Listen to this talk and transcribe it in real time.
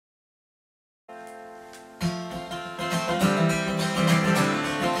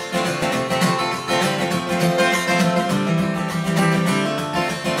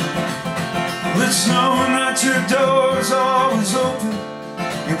it's knowing that your door's always open,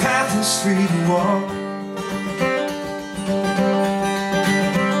 your path is free to walk.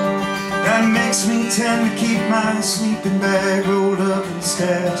 That makes me tend to keep my sleeping bag rolled up and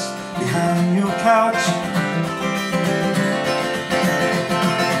stashed behind your couch.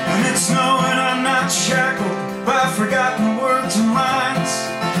 And it's knowing I'm not shackled by forgotten words and lines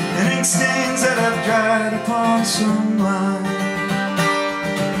and ink stains that have dried upon some line.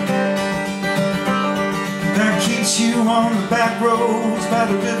 That keeps you on the back roads by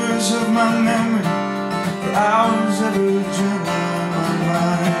the rivers of my memory for hours ever gentle on my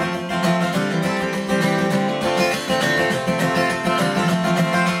mind.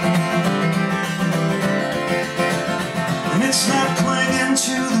 And it's not clinging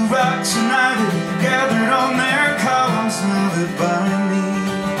to the rocks and ivy gathered on their columns now that bind me,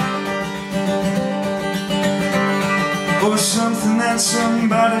 or something that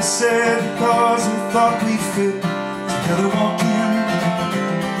somebody said because they thought we fit together walking.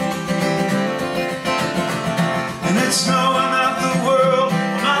 And it's knowing that the world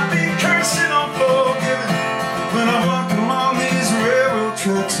will not be cursing or forgiving when I walk along these railroad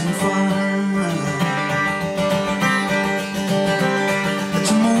tracks and find that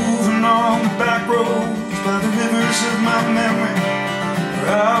you're moving on the back roads by the rivers of my memory for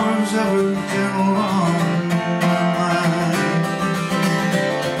hours ever gentle on.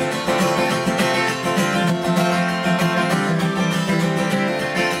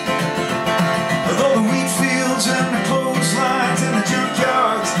 And the clotheslines and the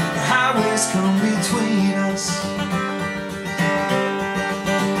junkyards, the highways come between us.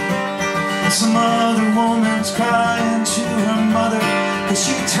 Some other woman's crying to her mother 'cause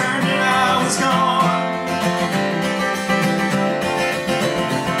she turned and I was gone.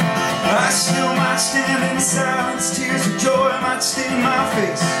 I still might stand in silence, tears of joy might stain my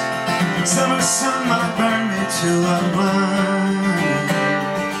face, summer sun might burn me till I'm blind.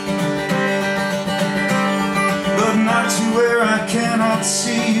 Not to where I cannot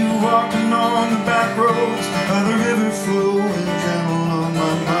see you walking on the back roads by the river flowing gentle on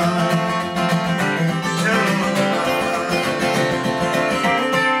my mind.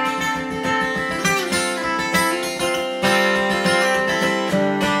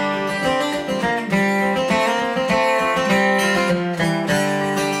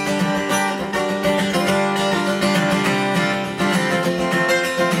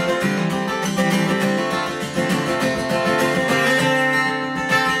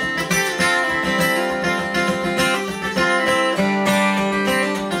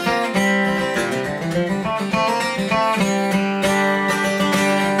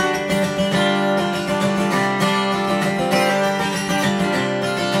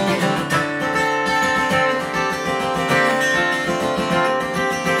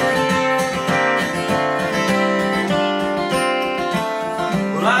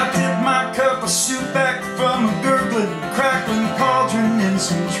 Soup back from a Kirkland, crackling cauldron in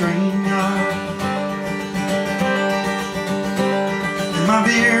some train yard. In my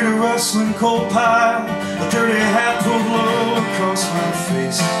beard a rustling coal pile, a dirty hat pulled low across my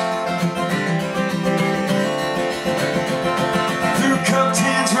face. Through cupped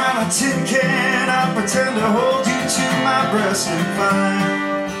hands round a tin can, I pretend to hold you to my breast and find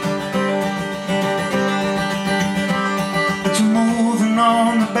that you're moving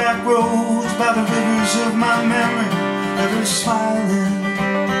on the back roads by the rivers of my memory, ever smiling,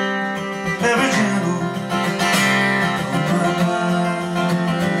 ever gentle on my mind,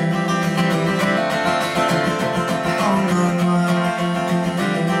 on my mind,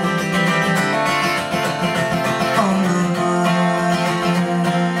 on my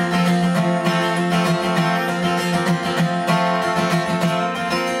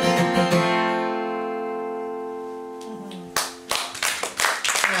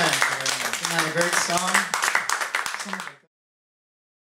Isn't that a great song?